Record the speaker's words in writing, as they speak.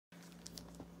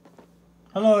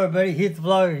Hello everybody, Heath the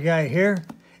Vlogger Guy here.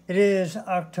 It is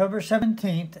October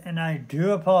 17th and I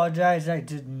do apologize I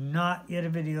did not get a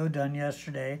video done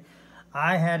yesterday.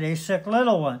 I had a sick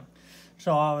little one,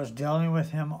 so I was dealing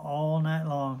with him all night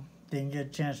long. Didn't get a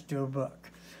chance to do a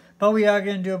book. But we are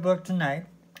going to do a book tonight.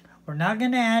 We're not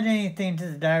going to add anything to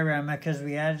the diorama because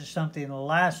we added something the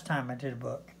last time I did a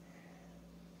book.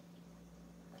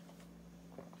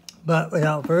 But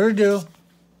without further ado,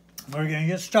 we're going to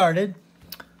get started.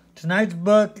 Tonight's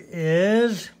book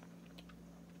is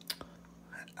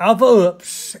Alpha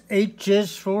Oops, H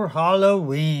is for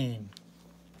Halloween.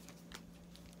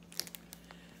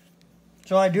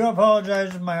 So I do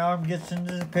apologize if my arm gets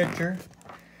into the picture.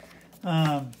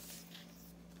 So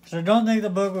I don't think the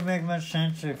book would make much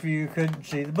sense if you couldn't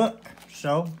see the book.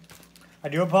 So I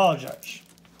do apologize.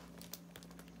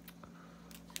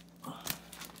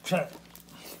 Okay.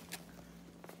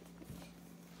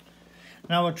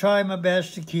 And I will try my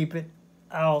best to keep it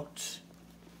out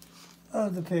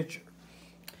of the picture.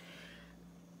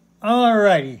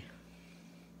 Alrighty.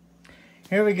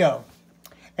 Here we go.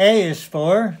 A is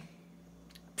for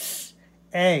psst,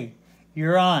 A.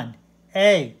 You're on.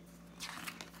 A.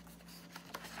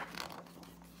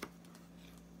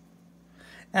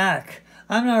 Ack.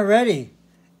 I'm not ready.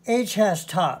 H has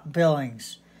top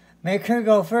billings. Make her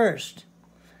go first.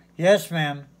 Yes,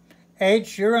 ma'am.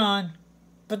 H, you're on.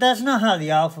 But that's not how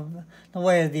the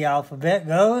way of the alphabet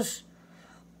goes.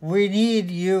 We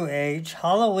need you, H.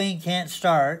 Halloween can't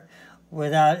start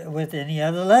with any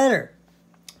other letter.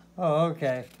 Oh,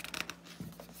 okay.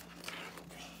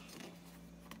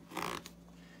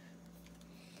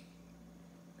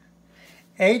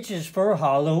 H is for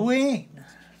Halloween.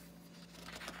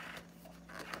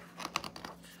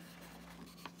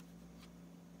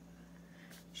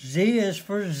 Z is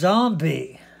for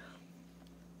zombie.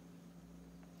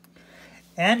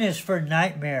 N is for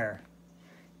nightmare.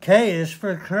 K is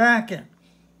for kraken.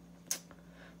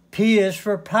 P is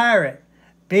for pirate.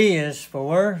 B is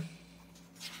for...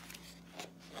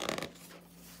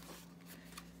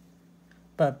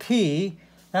 But P,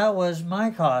 that was my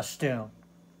costume.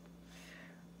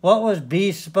 What was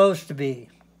B supposed to be?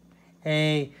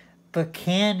 A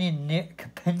buccaneer.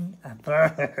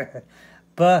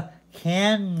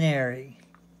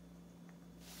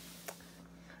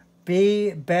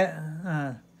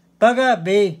 Bug up,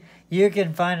 B. You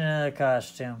can find another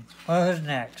costume. Well, who's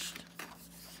next?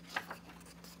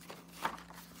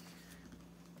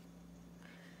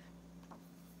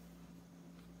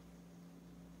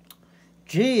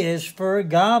 G is for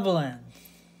goblin.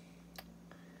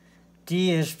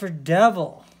 D is for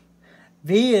devil.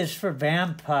 V is for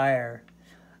vampire.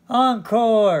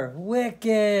 Encore,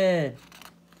 wicked.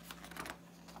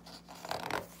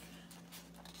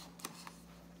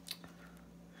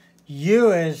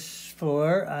 U is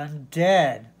for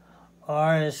undead.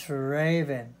 R is for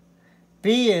raven.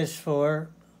 B is for,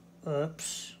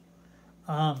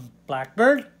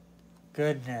 blackbird?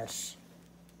 Goodness.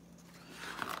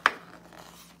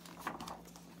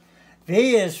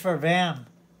 V is for vam.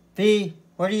 V,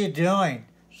 what are you doing?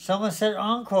 Someone said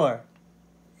encore.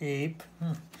 Eep.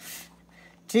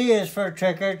 T is for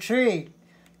trick or treat.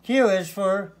 Q is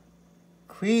for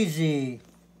queasy.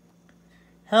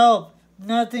 Help.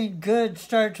 Nothing good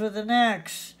starts with an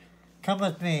X. Come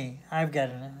with me. I've got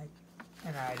an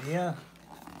idea.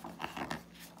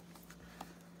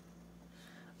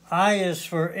 I is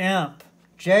for imp.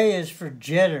 J is for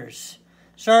jitters.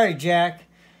 Sorry, Jack.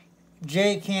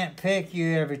 J can't pick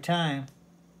you every time.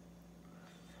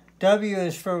 W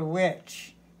is for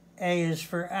witch. A is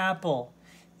for apple.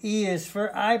 E is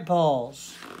for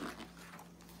eyeballs.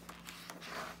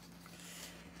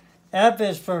 F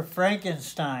is for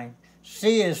Frankenstein.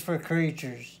 C is for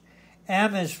creatures.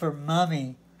 M is for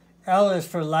mummy. L is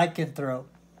for lycanthrope.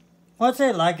 What's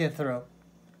a lycanthrope?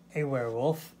 A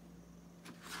werewolf.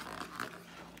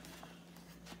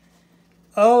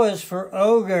 O is for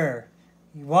ogre.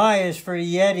 Y is for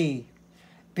yeti.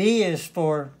 B is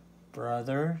for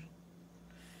brother.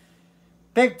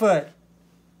 Bigfoot.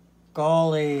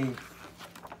 Golly.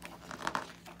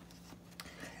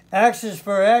 X is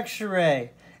for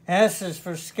x-ray. S is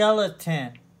for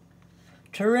skeleton.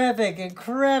 Terrific,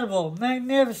 incredible,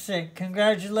 magnificent.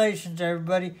 Congratulations,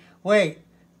 everybody. Wait,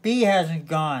 B hasn't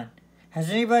gone. Has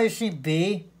anybody seen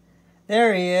B?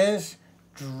 There he is.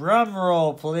 Drum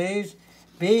roll, please.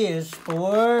 B is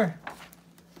for...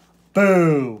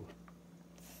 Boo.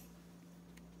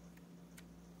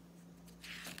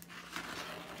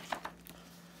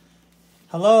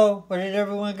 Hello, where did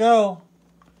everyone go?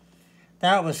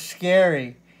 That was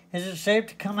scary. Is it safe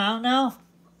to come out now?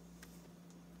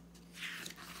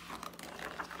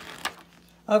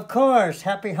 Of course,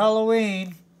 happy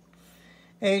Halloween.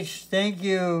 H, thank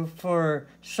you for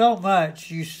so much.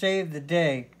 You saved the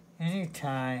day.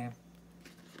 Anytime.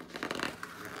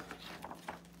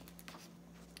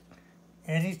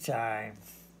 Anytime.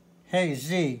 Hey,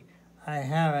 Z, I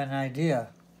have an idea.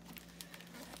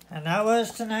 And that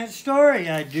was tonight's story.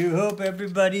 I do hope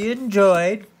everybody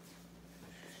enjoyed.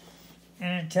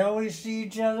 And until we see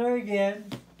each other again,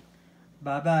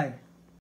 bye-bye.